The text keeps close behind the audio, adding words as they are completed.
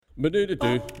Hi there,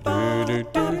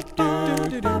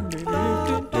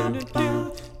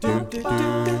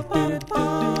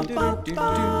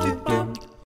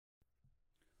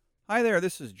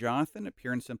 this is Jonathan at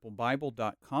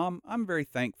pureandsimplebible.com. I'm very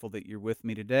thankful that you're with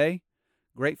me today.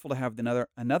 Grateful to have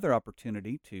another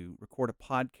opportunity to record a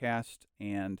podcast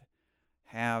and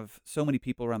have so many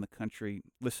people around the country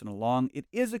listen along. It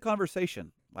is a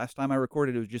conversation. Last time I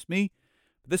recorded, it was just me.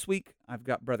 This week, I've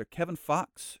got Brother Kevin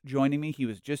Fox joining me. He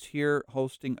was just here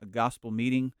hosting a gospel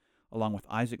meeting along with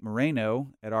Isaac Moreno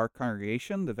at our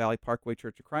congregation, the Valley Parkway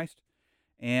Church of Christ.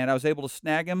 And I was able to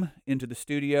snag him into the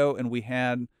studio, and we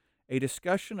had a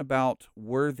discussion about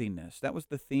worthiness. That was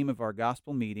the theme of our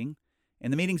gospel meeting.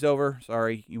 And the meeting's over.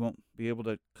 Sorry, you won't be able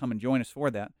to come and join us for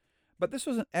that. But this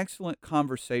was an excellent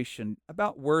conversation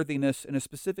about worthiness and a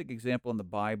specific example in the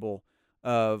Bible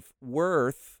of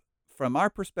worth from our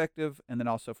perspective and then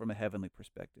also from a heavenly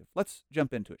perspective. Let's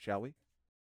jump into it, shall we?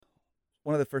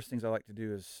 One of the first things I like to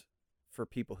do is for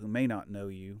people who may not know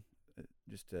you,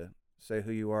 just to say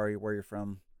who you are, where you're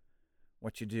from,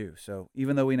 what you do. So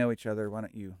even though we know each other, why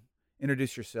don't you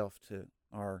introduce yourself to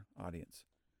our audience?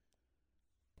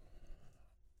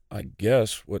 I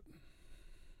guess what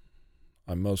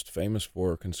I'm most famous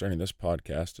for concerning this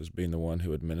podcast is being the one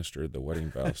who administered the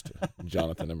wedding vows to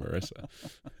Jonathan and Marissa.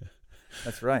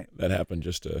 That's right. That happened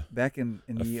just back in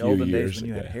a the few olden years days when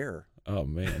you ago. had hair. Oh,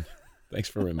 man. Thanks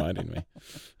for reminding me.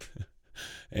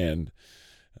 And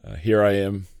here I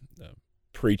am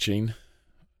preaching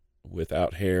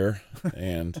without hair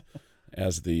and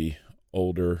as the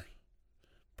older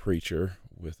preacher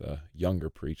with a younger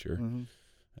preacher. Mm-hmm.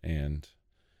 And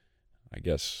I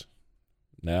guess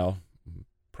now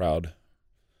proud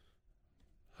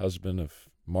husband of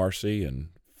Marcy and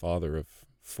father of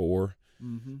 4.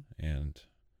 Mm-hmm. And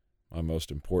my most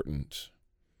important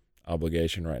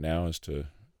obligation right now is to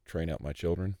train up my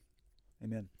children.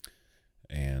 Amen.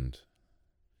 And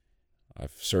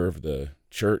I've served the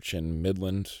church in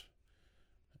Midland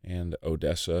and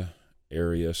Odessa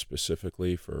area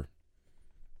specifically for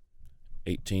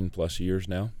 18 plus years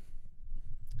now.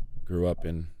 Grew up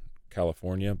in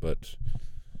California, but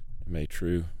am a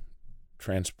true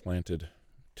transplanted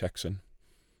Texan.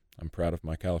 I'm proud of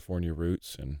my California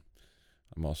roots, and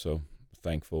I'm also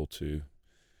thankful to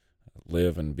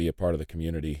live and be a part of the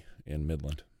community in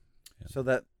Midland. So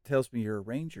that tells me you're a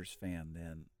Rangers fan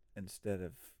then, instead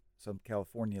of some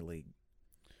California League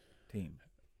team.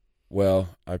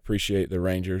 Well, I appreciate the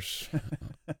Rangers.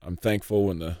 I'm thankful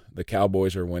when the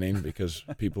Cowboys are winning because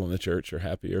people in the church are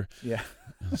happier. Yeah.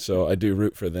 So I do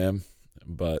root for them,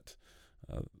 but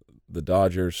the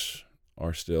Dodgers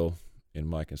are still, in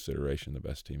my consideration, the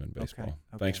best team in baseball. Okay.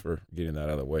 Thanks for getting that out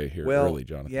of the way here Well, early,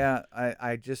 Jonathan. Yeah,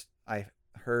 I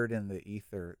heard in the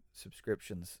ether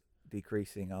subscriptions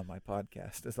decreasing on my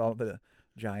podcast. It's all the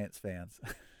Giants fans.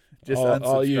 Just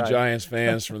all you unsubscribe. Giants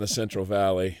fans from the Central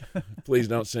Valley, please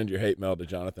don't send your hate mail to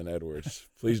Jonathan Edwards.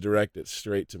 Please direct it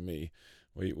straight to me.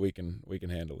 We can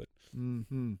handle it.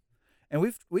 Mm-hmm.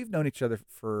 And we've known each other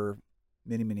for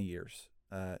many years,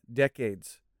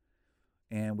 decades,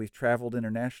 and we've traveled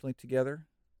internationally together.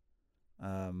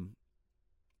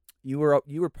 You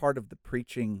were part of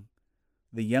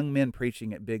the young men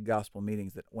preaching at big gospel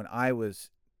meetings that when I was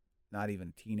not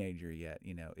even a teenager yet.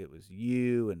 It was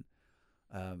you and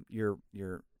your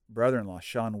brother-in-law,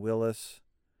 Sean Willis,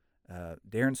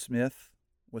 Darren Smith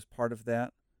was part of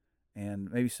that, and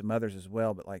maybe some others as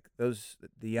well. But like the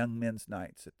young men's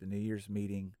nights at the New Year's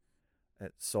meeting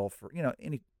at Sulphur,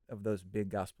 any of those big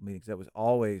gospel meetings, that was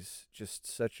always just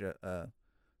such a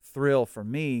thrill for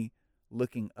me,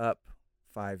 looking up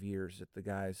 5 years at the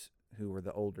guys who were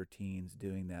the older teens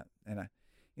doing that. And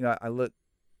I look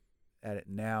at it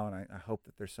now, and I hope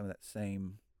that there's some of that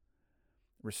same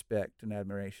respect and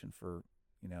admiration for,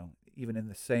 even in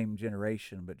the same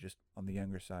generation, but just on the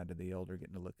younger side of the older,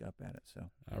 getting to look up at it. So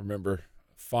I remember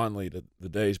fondly the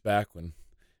days back when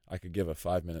I could give a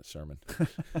 5-minute sermon.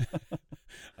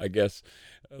 I guess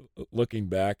looking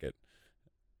back at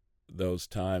those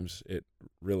times, it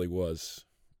really was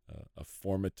a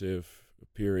formative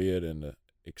period and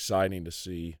exciting to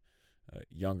see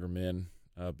younger men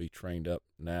be trained up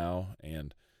now.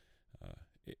 And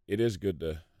it is good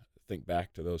to think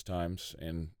back to those times.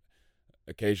 And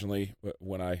occasionally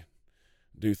when I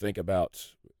do think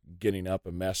about getting up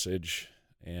a message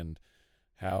and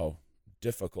how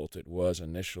difficult it was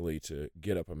initially to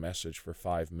get up a message for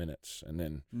 5 minutes, and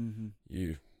then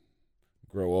you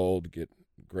grow old, get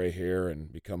gray hair,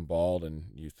 and become bald,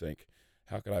 and you think,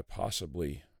 how could I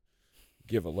possibly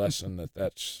give a lesson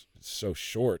that's so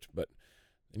short? But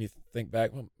then you think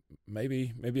back, well,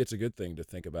 maybe it's a good thing to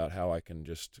think about how I can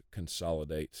just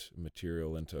consolidate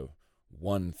material into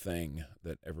one thing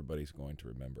that everybody's going to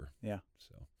remember. Yeah.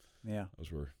 So Yeah.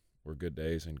 those were good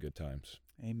days and good times.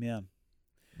 Amen.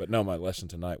 But no, my lesson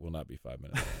tonight will not be 5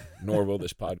 minutes long, nor will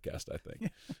this podcast, I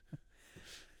think.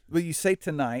 Well, you say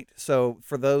tonight, so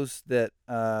for those that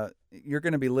you're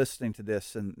going to be listening to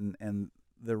this and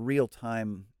the real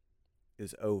time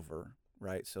is over,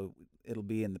 right? So it'll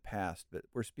be in the past, but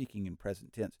we're speaking in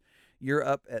present tense. You're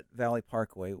up at Valley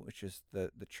Parkway, which is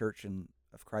the church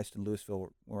of Christ in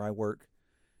Louisville where I work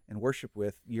and worship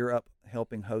with. You're up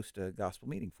helping host a gospel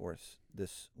meeting for us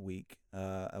this week,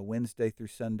 a Wednesday through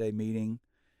Sunday meeting.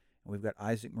 We've got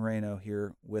Isaac Moreno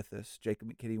here with us.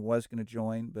 Jacob McKitty was going to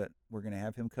join, but we're going to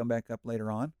have him come back up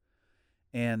later on.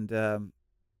 And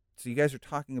so you guys are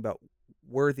talking about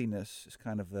worthiness is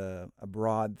kind of a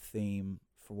broad theme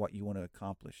for what you want to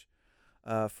accomplish.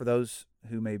 For those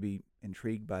who may be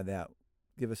intrigued by that,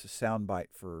 give us a soundbite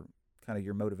for kind of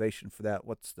your motivation for that.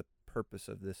 What's the purpose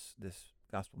of this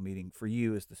gospel meeting for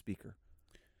you as the speaker?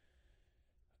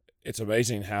 It's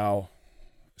amazing how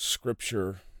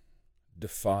Scripture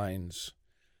defines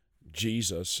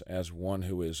Jesus as one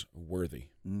who is worthy.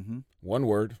 Mm-hmm. One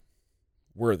word,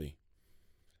 worthy.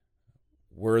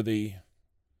 Worthy,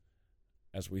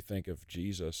 as we think of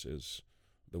Jesus, is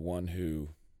the one who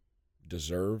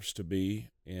deserves to be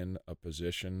in a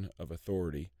position of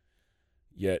authority,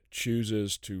 yet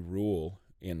chooses to rule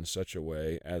in such a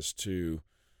way as to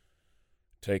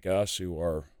take us who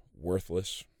are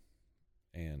worthless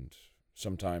and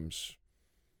sometimes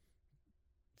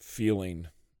feeling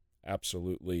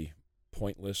absolutely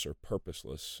pointless or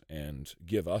purposeless and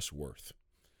give us worth.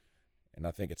 And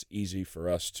I think it's easy for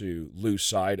us to lose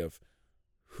sight of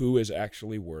who is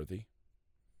actually worthy.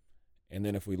 And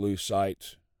then if we lose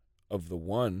sight of the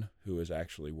one who is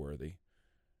actually worthy,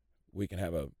 we can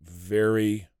have a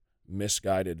very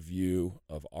misguided view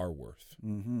of our worth.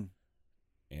 Mm-hmm.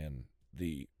 And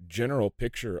the general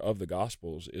picture of the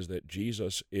Gospels is that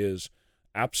Jesus is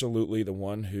absolutely the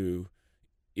one who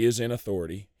is in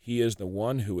authority. He is the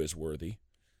one who is worthy.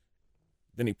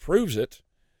 Then he proves it,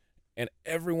 and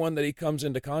everyone that he comes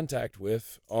into contact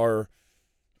with are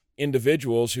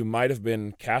individuals who might have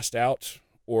been cast out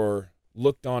or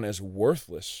looked on as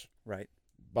worthless, right,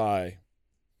 by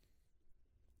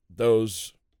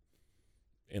those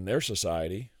in their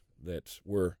society that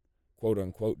were, quote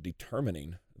unquote,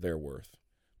 determining their worth.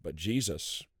 But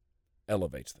Jesus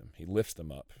elevates them. He lifts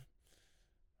them up.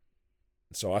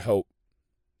 So I hope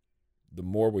the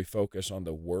more we focus on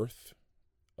the worth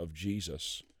of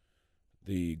Jesus,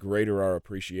 the greater our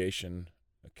appreciation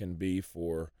can be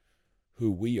for who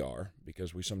we are,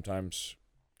 because we sometimes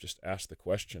just ask the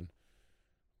question.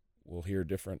 We'll hear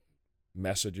different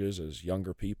messages as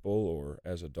younger people or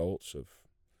as adults of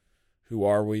who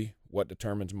are we, what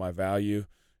determines my value,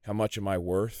 how much am I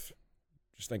worth?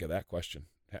 Just think of that question.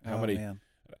 How many? Man.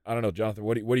 I don't know, Jonathan.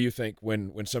 What do you think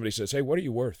when somebody says, "Hey, what are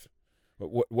you worth?"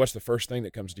 What's the first thing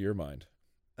that comes to your mind?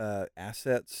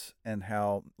 Assets and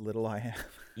how little I have.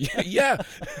 Yeah,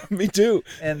 me too.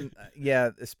 And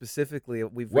specifically,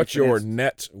 What's your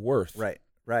net worth?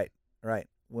 Right.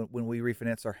 When we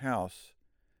refinance our house,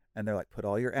 and they're like, put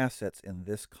all your assets in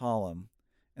this column,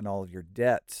 and all of your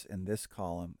debts in this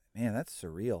column. Man, that's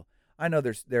surreal. I know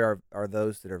there are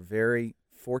those that are very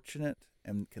fortunate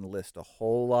and can list a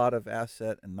whole lot of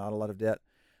asset and not a lot of debt.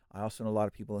 I also know a lot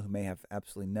of people who may have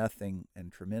absolutely nothing and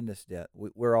tremendous debt.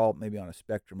 We're all maybe on a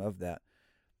spectrum of that,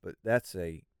 but that's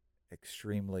a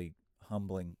extremely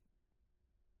humbling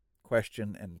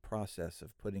question and process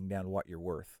of putting down what you're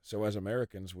worth. So as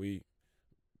Americans, we,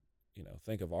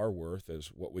 think of our worth as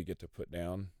what we get to put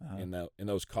down in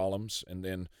those columns, and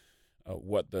then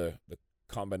what the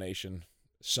combination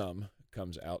sum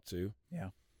comes out to.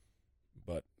 Yeah.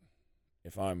 But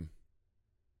if I'm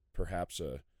perhaps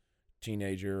a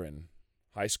teenager in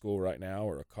high school right now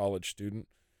or a college student,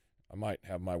 I might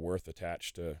have my worth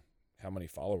attached to how many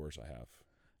followers I have.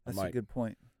 That's a good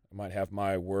point. I might have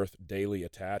my worth daily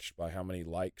attached by how many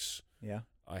likes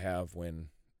I have when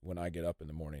I get up in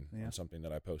the morning on something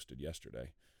that I posted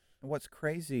yesterday. And what's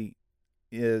crazy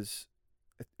is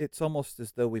it's almost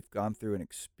as though we've gone through an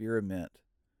experiment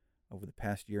over the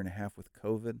past year and a half with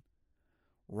COVID.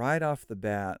 Right off the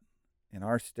bat, in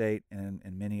our state and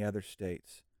in many other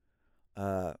states,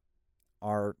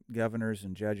 our governors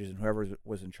and judges and whoever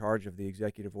was in charge of the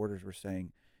executive orders were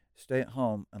saying, stay at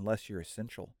home unless you're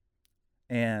essential.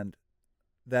 And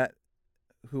that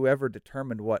whoever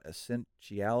determined what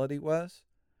essentiality was,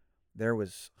 there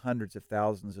was hundreds of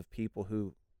thousands of people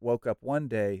who woke up one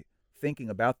day thinking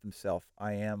about themselves,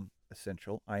 I am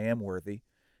essential, I am worthy.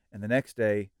 And the next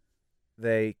day,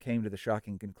 they came to the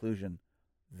shocking conclusion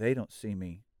they don't see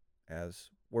me as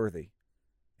worthy.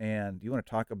 And you want to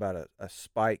talk about a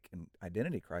spike in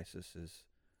identity crisis is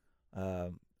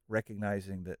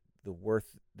recognizing that the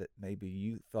worth that maybe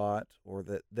you thought or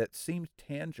that seemed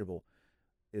tangible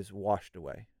is washed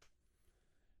away.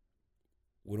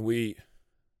 When we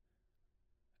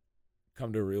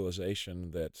come to a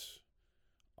realization that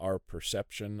our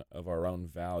perception of our own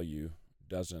value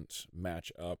doesn't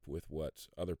match up with what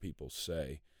other people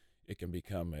say, it can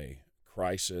become a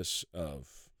crisis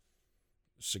of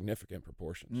significant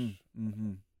proportions.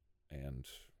 Mm-hmm. And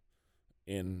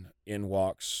in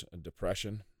walks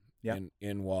depression, Yeah.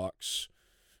 in walks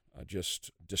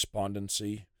just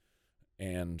despondency,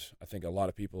 and I think a lot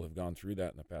of people have gone through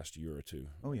that in the past year or two.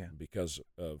 Oh, yeah. Because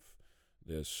of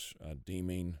this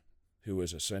deeming who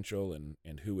is essential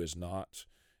and who is not.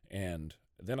 And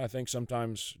then I think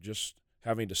sometimes just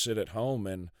having to sit at home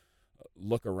and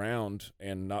look around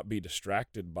and not be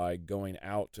distracted by going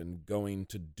out and going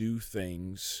to do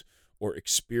things or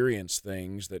experience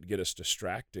things that get us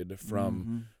distracted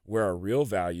from where our real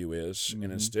value is.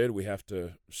 And instead we have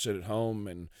to sit at home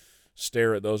and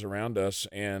stare at those around us,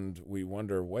 and we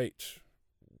wonder, wait,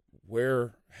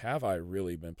 where have I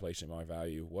really been placing my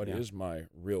value? What is my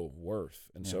real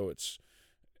worth? And so it's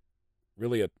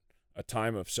really a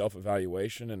time of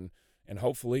self-evaluation, and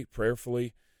hopefully,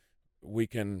 prayerfully, we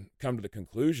can come to the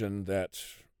conclusion that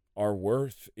our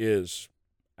worth is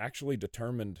actually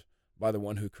determined by the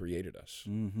one who created us.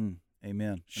 Mm-hmm.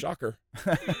 Amen. Shocker.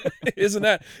 Isn't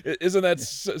that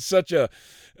such an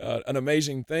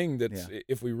amazing thing that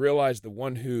if we realize the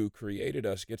one who created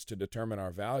us gets to determine our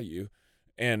value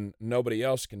and nobody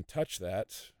else can touch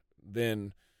that,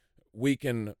 then we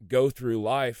can go through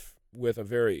life with a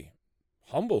very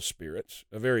humble spirit,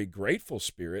 a very grateful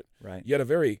spirit, right, yet a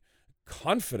very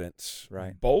confident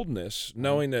boldness,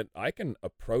 knowing that I can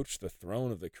approach the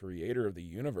throne of the creator of the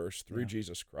universe through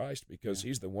Jesus Christ, because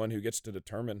he's the one who gets to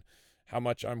determine how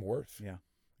much I'm worth.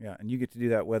 Yeah, and you get to do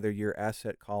that whether your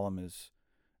asset column is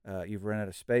you've run out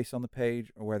of space on the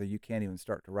page, or whether you can't even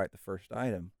start to write the first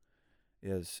item.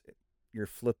 Is you're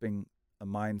flipping a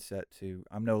mindset to,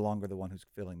 I'm no longer the one who's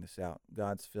filling this out.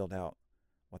 God's filled out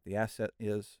what the asset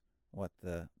is, what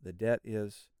the debt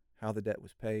is, how the debt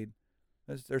was paid.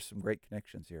 There's some great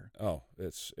connections here. Oh,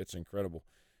 it's incredible,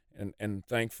 and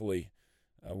thankfully,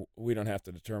 we don't have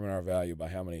to determine our value by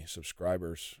how many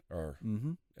subscribers are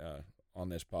on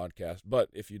this podcast. But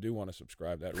if you do want to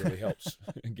subscribe, that really helps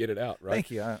get it out. Right?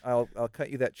 Thank you. I'll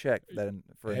cut you that check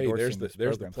for endorsing this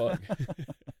there's program. the plug.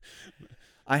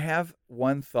 I have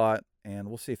one thought, and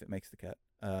we'll see if it makes the cut,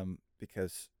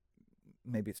 because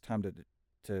maybe it's time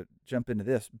to jump into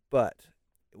this. But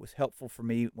it was helpful for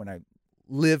me when I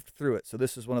lived through it. So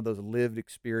this is one of those lived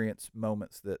experience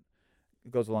moments that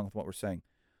goes along with what we're saying.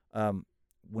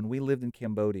 When we lived in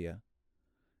Cambodia,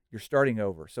 you're starting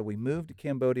over. So we moved to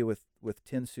Cambodia with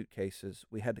 10 suitcases.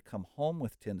 We had to come home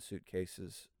with 10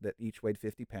 suitcases that each weighed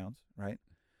 50 pounds, right?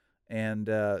 And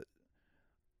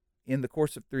in the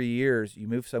course of 3 years, you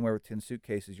move somewhere with 10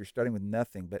 suitcases. You're starting with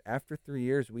nothing. But after 3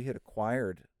 years, we had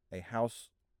acquired a house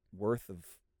worth of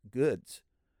goods.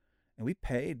 And we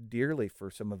paid dearly for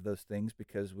some of those things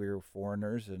because we were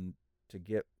foreigners, and to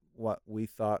get what we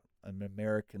thought an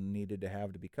American needed to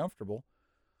have to be comfortable,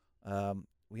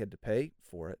 we had to pay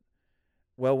for it.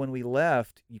 Well, when we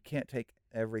left, you can't take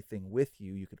everything with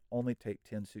you. You could only take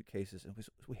 10 suitcases. And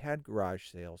we had garage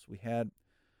sales. We had,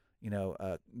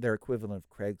 their equivalent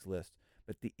of Craigslist.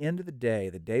 But at the end of the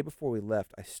day before we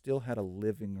left, I still had a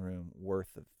living room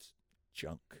worth of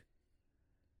junk,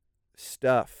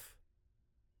 stuff.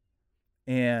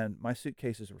 And my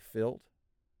suitcases were filled,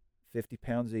 50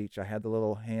 pounds each. I had the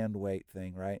little hand weight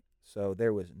thing, right? So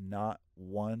there was not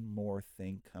one more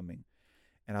thing coming.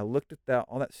 And I looked at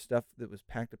all that stuff that was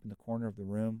packed up in the corner of the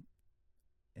room,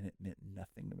 and it meant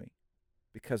nothing to me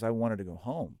because I wanted to go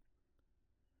home.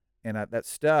 And that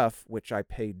stuff, which I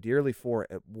paid dearly for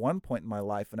at one point in my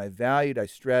life, and I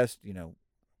stressed, how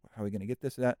are we going to get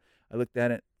this or that? I looked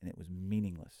at it, and it was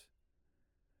meaningless.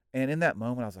 And in that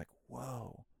moment, I was like,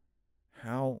 whoa.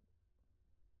 How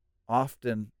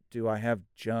often do I have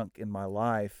junk in my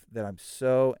life that I'm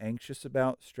so anxious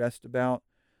about, stressed about,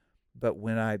 but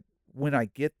when I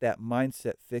get that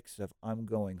mindset fix of I'm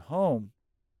going home,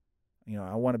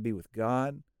 I want to be with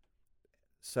God,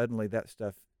 suddenly that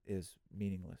stuff is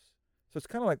meaningless. So it's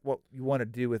kind of like what you want to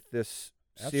do with this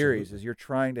series is you're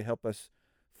trying to help us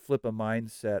flip a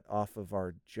mindset off of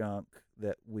our junk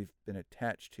that we've been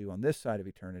attached to on this side of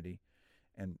eternity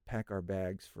and pack our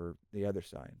bags for the other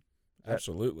side.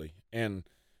 Absolutely. And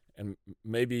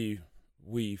maybe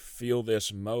we feel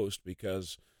this most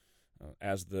because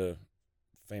as the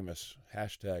famous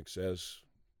hashtag says,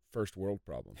 first world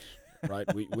problems, right?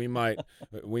 we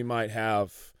might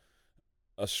have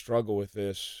a struggle with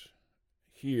this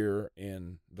here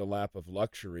in the lap of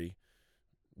luxury,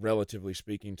 relatively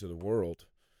speaking to the world,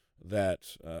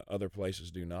 that other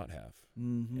places do not have.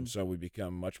 Mm-hmm. And so we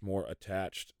become much more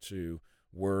attached to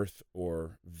worth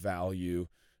or value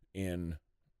in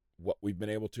what we've been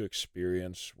able to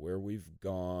experience, where we've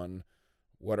gone,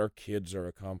 what our kids are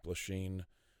accomplishing,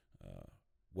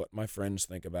 what my friends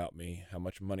think about me, how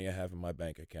much money I have in my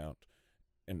bank account.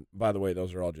 And by the way,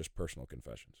 those are all just personal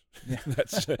confessions. Yeah.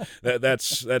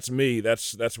 that's me.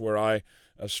 That's where I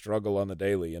struggle on the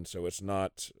daily. And so it's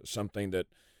not something that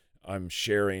I'm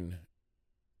sharing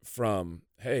from,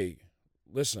 hey,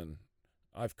 listen,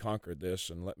 I've conquered this,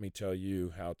 and let me tell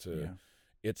you how to.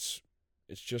 Yeah.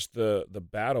 It's just the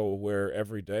battle where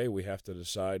every day we have to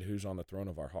decide who's on the throne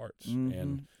of our hearts. Mm-hmm.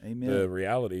 And Amen. the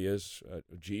reality is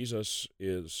Jesus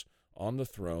is on the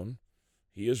throne.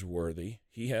 He is worthy.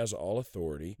 He has all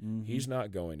authority. Mm-hmm. He's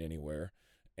not going anywhere.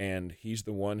 And he's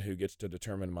the one who gets to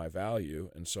determine my value.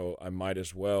 And so I might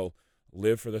as well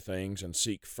live for the things and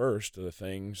seek first the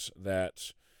things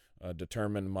that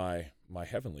determine my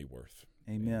heavenly worth.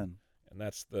 Amen. And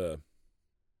that's the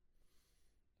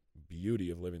beauty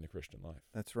of living the Christian life.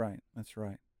 That's right. That's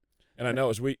right. And I know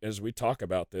as we talk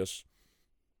about this,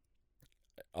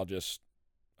 I'll just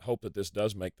hope that this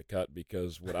does make the cut,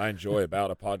 because what I enjoy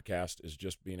about a podcast is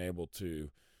just being able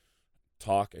to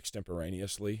talk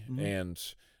extemporaneously. Mm-hmm. And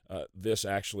this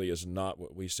actually is not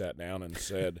what we sat down and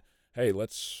said, hey,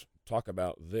 let's talk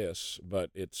about this, but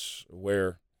it's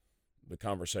where the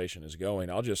conversation is going.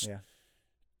 I'll just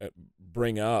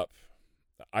bring up,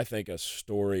 I think, a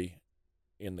story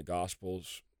in the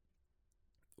Gospels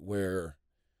where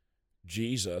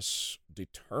Jesus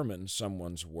determines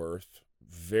someone's worth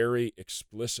very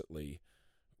explicitly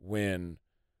when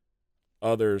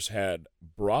others had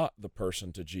brought the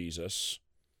person to Jesus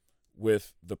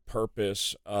with the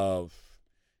purpose of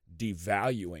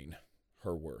devaluing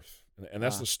her worth. And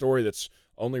that's the story that's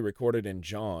only recorded in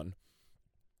John,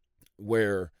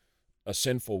 where a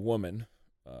sinful woman,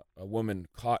 a woman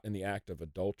caught in the act of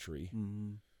adultery,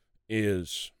 Mm-hmm.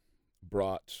 is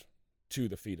brought to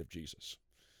the feet of Jesus.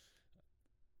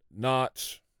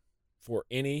 Not for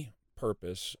any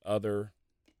purpose other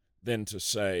than to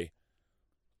say,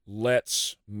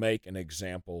 let's make an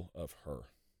example of her.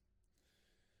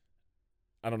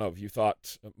 I don't know if you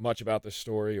thought much about this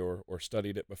story or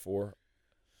studied it before.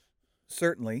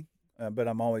 Certainly, but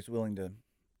I'm always willing to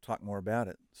talk more about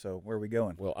it. So where are we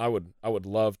going? Well, I would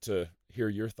love to hear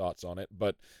your thoughts on it,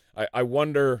 but I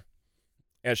wonder,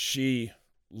 as she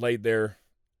laid there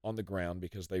on the ground,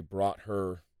 because they brought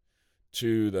her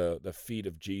to the feet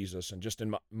of Jesus, and just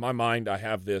in my mind I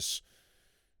have this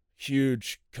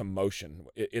huge commotion.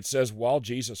 It says while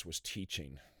Jesus was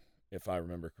teaching, if I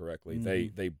remember correctly,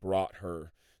 Mm-hmm. they brought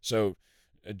her. So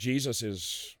Jesus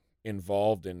is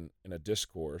involved in a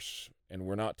discourse, and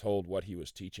we're not told what he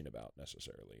was teaching about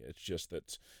necessarily. It's just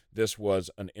that this was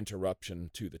an interruption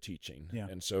to the teaching. Yeah.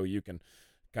 And so you can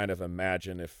kind of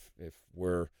imagine if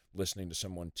we're listening to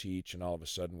someone teach and all of a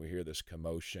sudden we hear this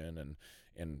commotion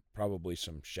and probably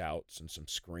some shouts and some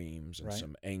screams and Right.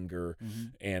 some anger. Mm-hmm.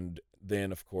 And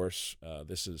then, of course,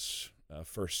 this is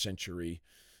first century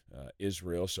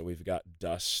Israel, so we've got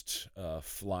dust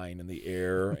flying in the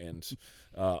air, and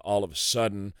all of a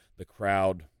sudden the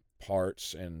crowd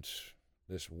parts, and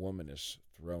this woman is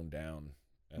thrown down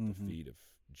at Mm-hmm. the feet of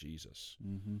Jesus.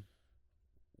 Mm-hmm.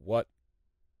 What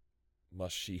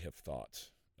must she have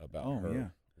thought about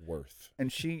her worth?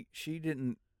 And she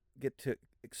didn't get to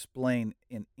explain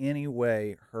in any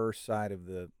way her side of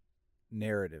the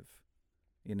narrative.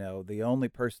 You know, the only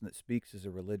person that speaks is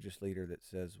a religious leader that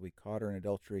says, we caught her in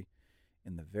adultery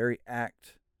in the very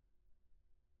act.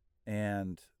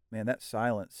 And man, that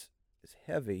silence is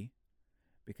heavy,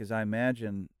 because I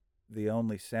imagine the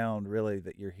only sound really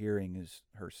that you're hearing is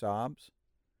her sobs.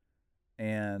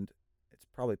 And it's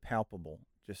probably palpable,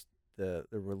 just the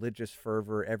religious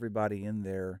fervor, everybody in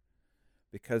there,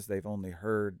 because they've only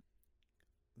heard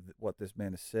what this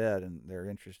man has said, and they're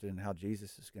interested in how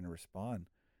Jesus is going to respond,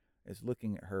 is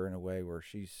looking at her in a way where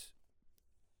she's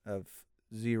of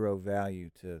zero value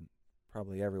to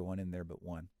probably everyone in there but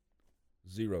one.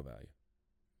 Zero value.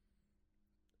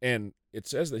 And it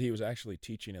says that he was actually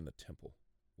teaching in the temple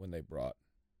when they brought.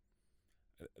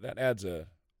 That adds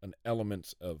an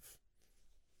element of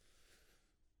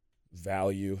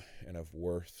value and of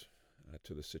worth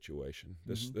to the situation.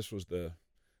 This was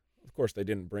of course they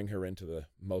didn't bring her into the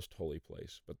most holy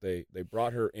place, but they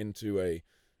brought her into a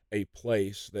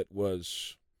place that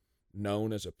was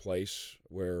known as a place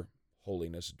where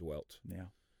holiness dwelt. Yeah.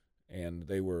 And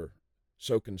they were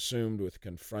so consumed with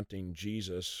confronting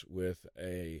Jesus with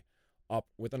an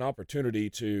opportunity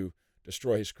to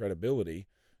destroy his credibility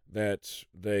that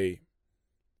they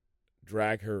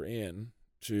drag her in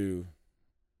to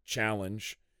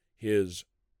challenge his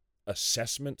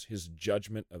assessment, his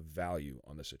judgment of value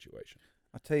on the situation.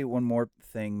 I'll tell you one more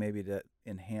thing, maybe to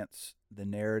enhance the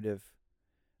narrative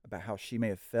about how she may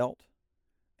have felt,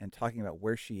 and talking about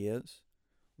where she is.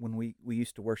 When we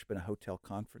used to worship in a hotel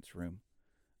conference room,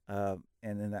 and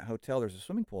in that hotel there's a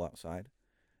swimming pool outside,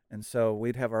 and so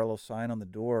we'd have our little sign on the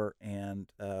door, and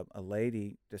a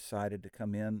lady decided to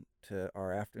come in to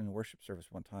our afternoon worship service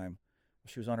one time.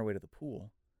 She was on her way to the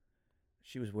pool.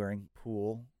 She was wearing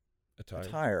pool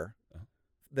attire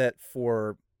that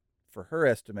for her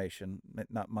estimation,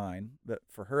 not mine, but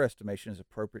for her estimation is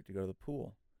appropriate to go to the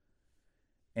pool.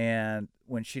 And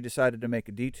when she decided to make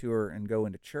a detour and go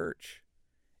into church,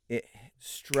 it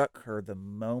struck her the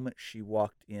moment she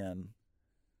walked in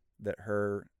that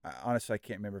honestly, I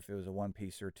can't remember if it was a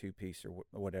one-piece or a two-piece or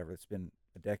whatever. It's been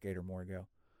a decade or more ago.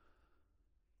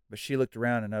 But she looked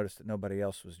around and noticed that nobody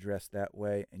else was dressed that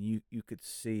way, and you could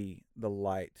see the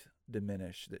light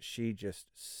diminish, that she just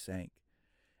sank.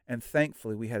 And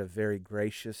thankfully, we had a very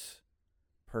gracious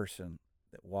person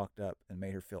that walked up and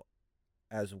made her feel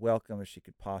as welcome as she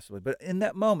could possibly. But in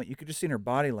that moment, you could just see in her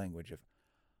body language of,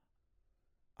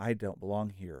 I don't belong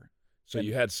here. So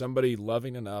you had somebody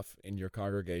loving enough in your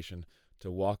congregation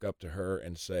to walk up to her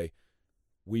and say,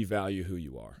 we value who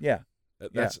you are. Yeah.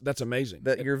 That's amazing.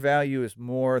 That your value is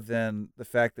more than the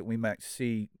fact that we might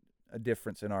see a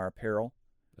difference in our apparel.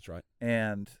 That's right.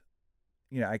 And,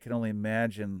 I can only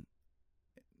imagine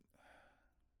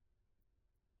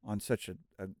on such a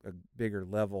bigger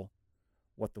level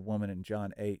what the woman in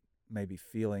John 8 may be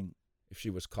feeling. If she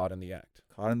was caught in the act.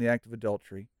 Caught in the act of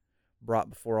adultery, brought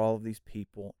before all of these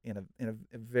people in a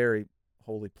very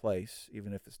holy place,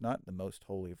 even if it's not the most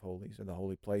holy of holies or the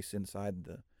holy place inside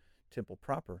the temple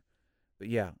proper. But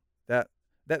yeah, that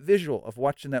visual of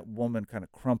watching that woman kind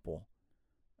of crumple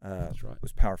That's right.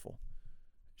 was powerful.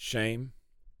 Shame,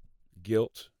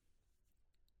 guilt,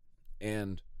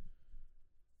 and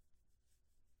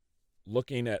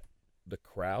looking at the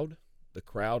crowd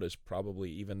is probably,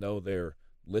 even though they're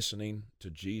listening to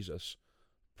Jesus,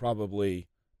 probably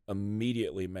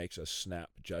immediately makes a snap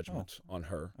judgment on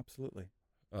her. Absolutely.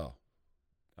 Oh,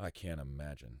 I can't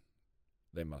imagine.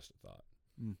 They must have thought.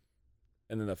 Mm.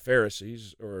 And then the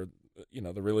Pharisees, or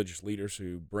the religious leaders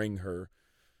who bring her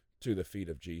to the feet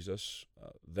of Jesus,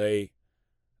 they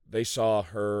saw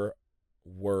her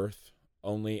worth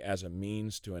only as a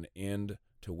means to an end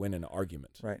to win an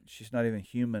argument. Right. She's not even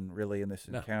human, really, in this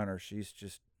encounter. She's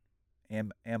just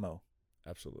ammo.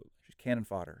 Absolutely. She's cannon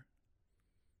fodder.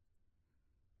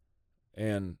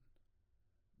 And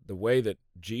the way that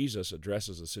Jesus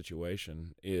addresses the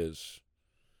situation is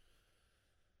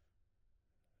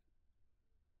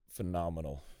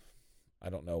phenomenal. I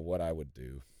don't know what I would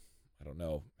do. I don't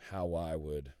know how I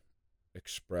would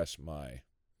express my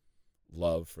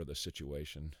love for the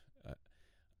situation.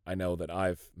 I know that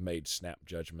I've made snap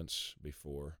judgments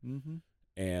before,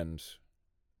 and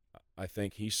I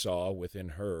think he saw within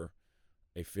her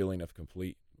a feeling of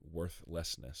complete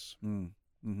worthlessness.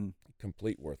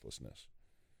 Complete worthlessness.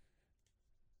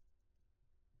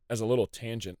 As a little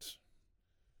tangent,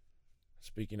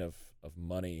 speaking of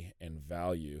money and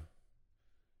value,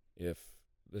 if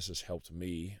this has helped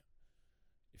me,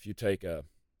 if you take a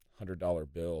 $100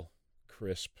 bill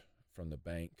crisp from the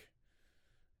bank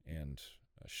and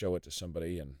show it to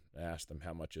somebody and ask them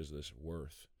how much is this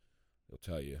worth, they'll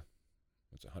tell you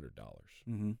it's $100.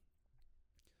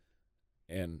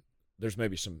 And there's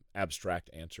maybe some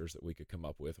abstract answers that we could come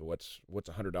up with. What's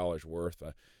 $100 worth?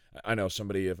 I know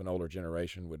somebody of an older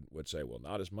generation would say, well,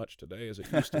 not as much today as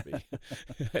it used to be.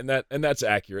 and that's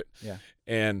accurate. Yeah.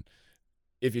 And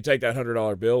if you take that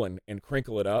 $100 bill and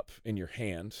crinkle it up in your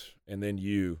hand, and then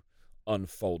you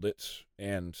unfold it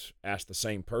and ask the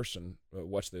same person,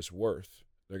 what's this worth?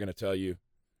 They're going to tell you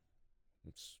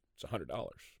it's $100.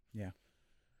 Yeah.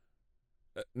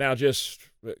 Now, just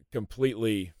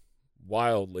completely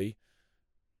wildly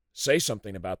say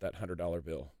something about that $100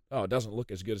 bill. Oh, it doesn't look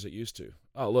as good as it used to.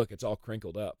 Oh, look, it's all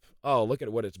crinkled up. Oh, look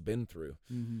at what it's been through.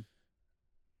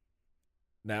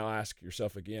 Now ask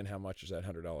yourself again, how much is that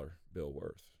 $100 bill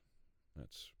worth?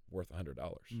 That's worth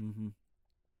 $100.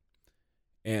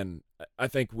 And I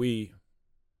think we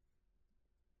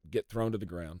get thrown to the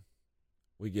ground.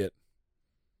 We get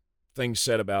things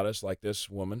said about us like this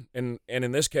woman. And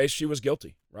in this case, she was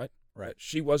guilty, right? Right.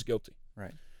 She was guilty.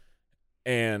 Right.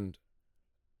 And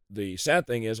the sad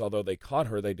thing is, although they caught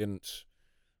her, they didn't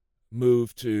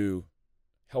move to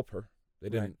help her. They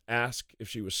didn't ask if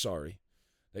she was sorry.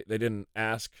 They didn't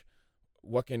ask,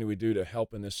 what can we do to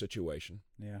help in this situation?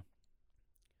 Yeah.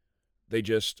 They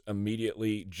just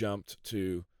immediately jumped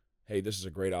to, hey, this is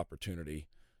a great opportunity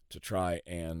to try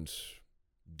and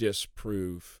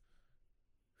disprove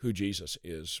who Jesus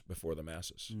is before the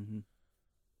masses. Mm-hmm.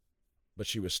 But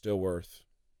she was still worth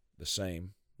the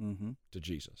same Mm-hmm. to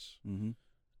Jesus. Mm-hmm.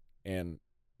 And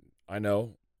I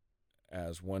know,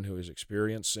 as one who has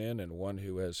experienced sin and one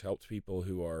who has helped people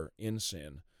who are in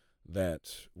sin,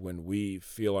 that when we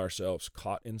feel ourselves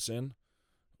caught in sin,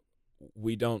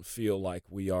 we don't feel like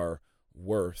we are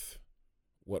worth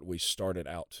what we started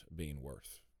out being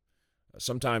worth.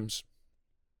 Sometimes,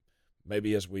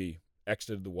 maybe as we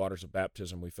exited the waters of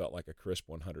baptism, we felt like a crisp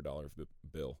 $100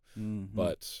 bill. Mm-hmm.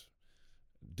 But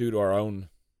due to our own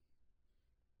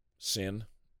sin,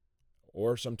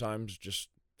 or sometimes just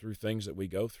through things that we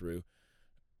go through,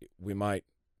 we might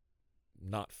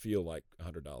not feel like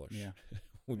 $100. Yeah.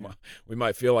 We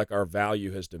might feel like our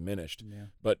value has diminished. Yeah.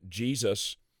 But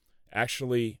Jesus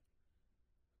actually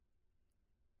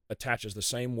attaches the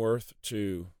same worth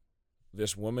to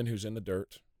this woman who's in the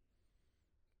dirt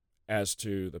as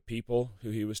to the people who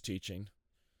he was teaching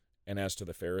and as to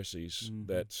the Pharisees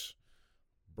that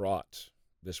brought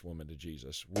this woman to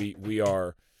Jesus. We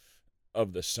are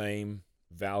of the same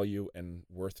value and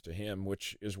worth to him,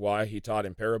 which is why he taught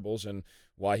in parables and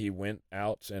why he went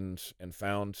out and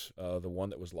found the one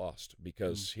that was lost,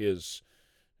 because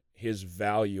his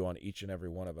value on each and every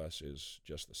one of us is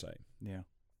just the same. Yeah.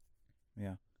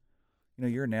 Yeah. You know,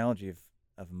 your analogy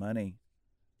of money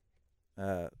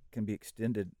can be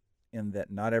extended in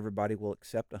that not everybody will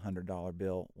accept a $100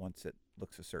 bill once it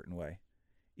looks a certain way,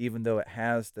 even though it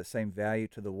has the same value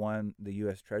to the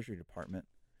U.S. Treasury Department,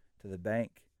 to the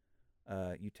bank.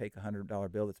 You take a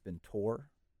 $100 bill that's been tore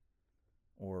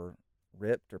or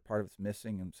ripped or part of it's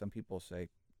missing, and some people say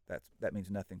that means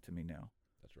nothing to me now.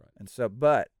 That's right. And so,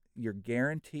 but you're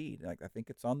guaranteed, like I think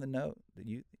it's on the note, that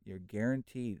you're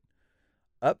guaranteed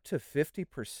up to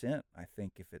 50%, I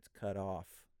think, if it's cut off,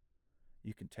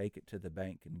 you can take it to the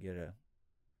bank and get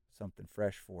something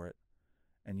fresh for it.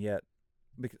 And yet,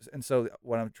 so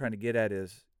what I'm trying to get at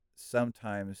is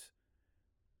sometimes,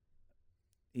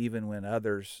 even when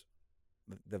others,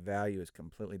 the value is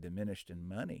completely diminished in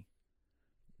money,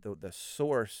 the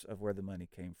source of where the money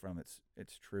came from,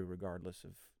 it's true regardless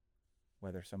of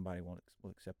whether somebody will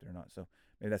accept it or not. So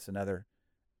maybe that's another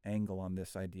angle on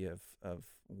this idea of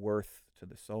worth to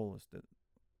the soul, is that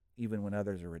even when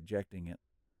others are rejecting it,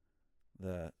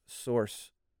 the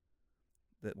source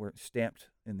that we're stamped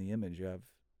in the image of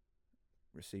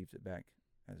receives it back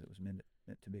as it was meant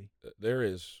to be. There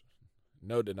is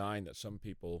no denying that some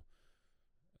people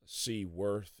see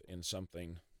worth in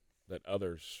something that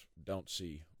others don't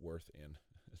see worth in.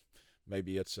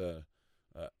 Maybe it's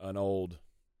an old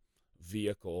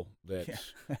vehicle that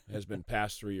has been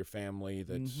passed through your family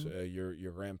that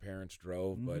your grandparents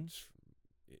drove, but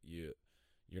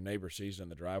your neighbor sees it in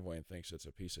the driveway and thinks it's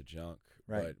a piece of junk.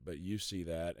 Right. But you see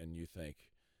that and you think,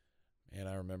 man,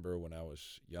 I remember when I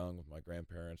was young with my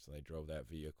grandparents and they drove that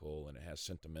vehicle, and it has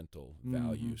sentimental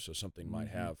value. So something might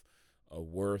have a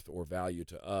worth or value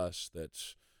to us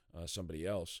that's somebody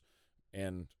else.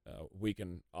 And we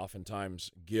can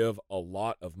oftentimes give a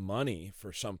lot of money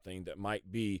for something that might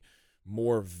be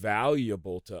more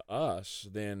valuable to us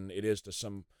than it is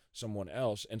to someone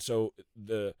else. And so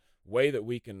the way that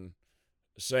we can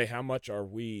say how much are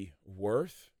we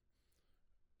worth,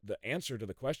 the answer to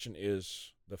the question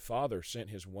is the Father sent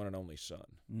his one and only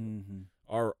Son.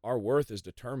 Our worth is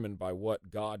determined by what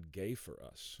God gave for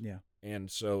us. Yeah.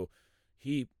 And so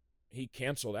he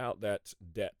canceled out that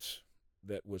debt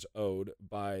that was owed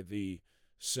by the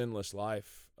sinless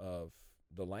life of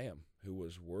the Lamb, who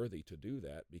was worthy to do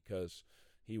that because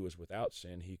he was without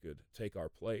sin. He could take our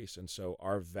place. And so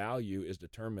our value is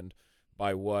determined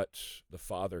by what the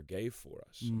Father gave for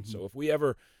us. So if we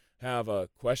ever have a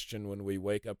question when we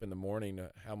wake up in the morning,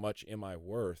 how much am I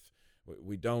worth?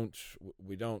 We don't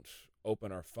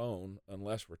open our phone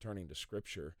unless we're turning to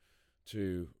Scripture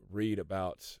to read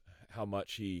about how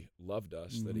much he loved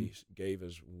us, that he gave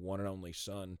his one and only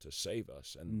Son to save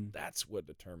us. And that's what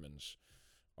determines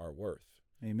our worth.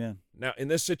 Amen. Now, in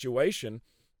this situation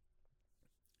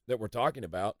that we're talking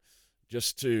about,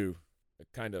 just to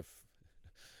kind of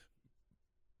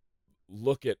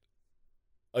look at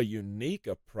a unique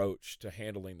approach to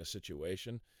handling the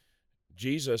situation,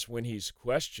 Jesus, when he's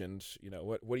questioned,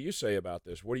 what do you say about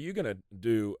this? What are you going to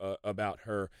do about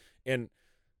her? And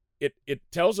it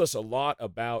tells us a lot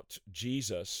about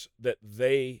Jesus that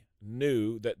they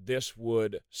knew that this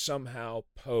would somehow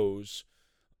pose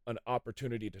an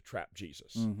opportunity to trap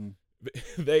Jesus. Mm-hmm.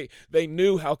 They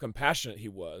knew how compassionate he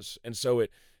was, and so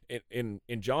in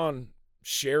John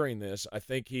sharing this, I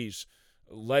think he's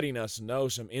letting us know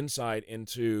some insight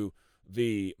into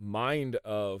the mind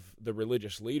of the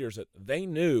religious leaders, that they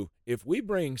knew if we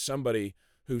bring somebody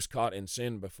who's caught in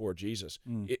sin before Jesus,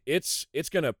 it's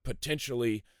going to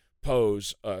potentially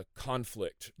pose a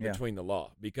conflict between the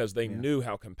law, because they knew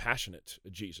how compassionate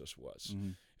Jesus was. Mm-hmm.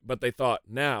 But they thought,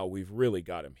 now we've really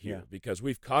got him here because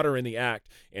we've caught her in the act.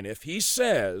 And if he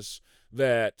says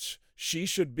that she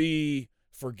should be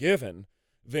forgiven,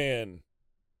 then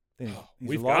he's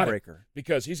a lawbreaker,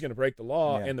 because he's going to break the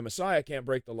law, and the Messiah can't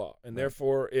break the law. And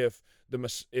therefore, if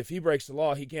he breaks the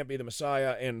law, he can't be the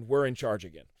Messiah, and we're in charge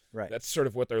again. Right. That's sort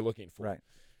of what they're looking for. Right.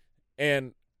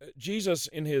 And Jesus,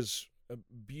 in his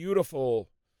beautiful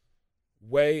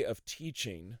way of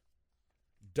teaching,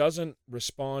 doesn't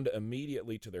respond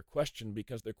immediately to their question,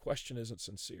 because their question isn't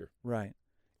sincere. Right.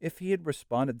 If he had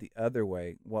responded the other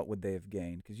way, what would they have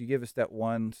gained? Because you give us that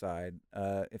one side.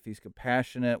 If he's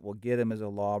compassionate, we'll get him as a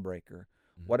lawbreaker.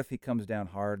 Mm-hmm. What if he comes down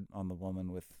hard on the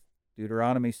woman with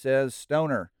Deuteronomy says, stone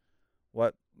her?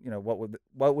 What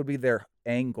would be their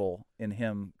angle in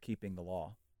him keeping the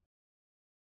law?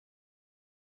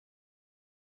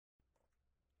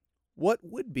 What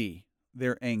would be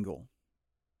their angle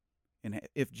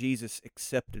if Jesus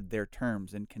accepted their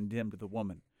terms and condemned the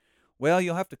woman? Well,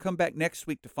 you'll have to come back next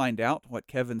week to find out what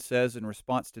Kevin says in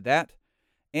response to that.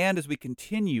 And as we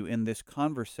continue in this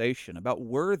conversation about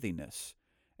worthiness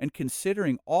and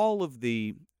considering all of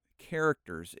the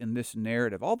characters in this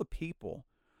narrative, all the people,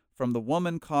 from the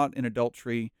woman caught in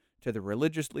adultery to the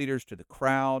religious leaders to the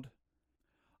crowd,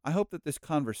 I hope that this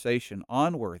conversation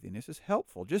on worthiness is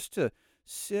helpful, just to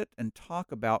sit and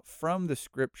talk about from the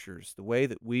Scriptures the way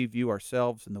that we view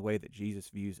ourselves and the way that Jesus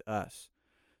views us.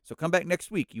 So come back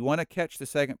next week. You want to catch the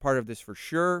second part of this for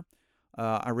sure.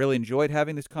 I really enjoyed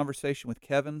having this conversation with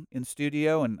Kevin in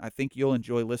studio, and I think you'll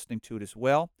enjoy listening to it as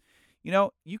well. You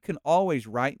know, you can always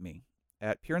write me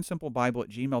at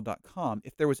pureandsimplebible@gmail.com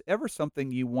if there was ever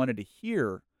something you wanted to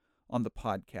hear on the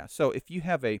podcast. So if you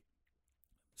have a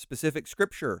specific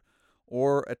scripture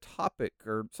or a topic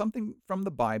or something from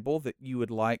the Bible that you would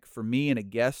like for me and a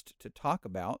guest to talk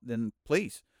about, then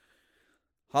please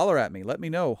holler at me. Let me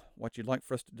know what you'd like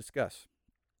for us to discuss.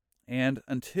 And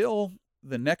until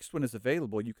the next one is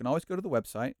available, you can always go to the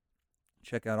website,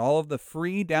 check out all of the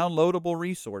free downloadable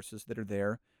resources that are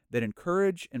there that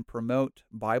encourage and promote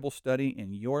Bible study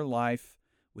in your life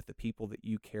with the people that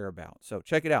you care about. So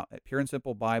check it out at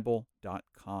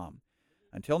pureandsimplebible.com.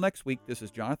 Until next week, this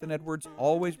is Jonathan Edwards.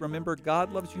 Always remember,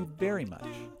 God loves you very much,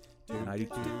 and I do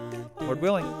too. Lord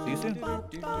willing, see you soon.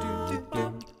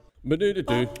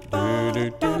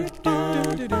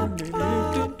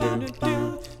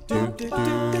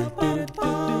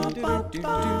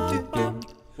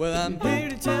 Well, I'm here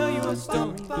to tell you a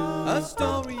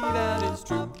story that is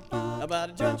true, about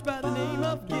a judge by the name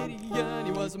of Gideon.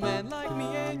 He was a man like me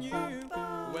and you.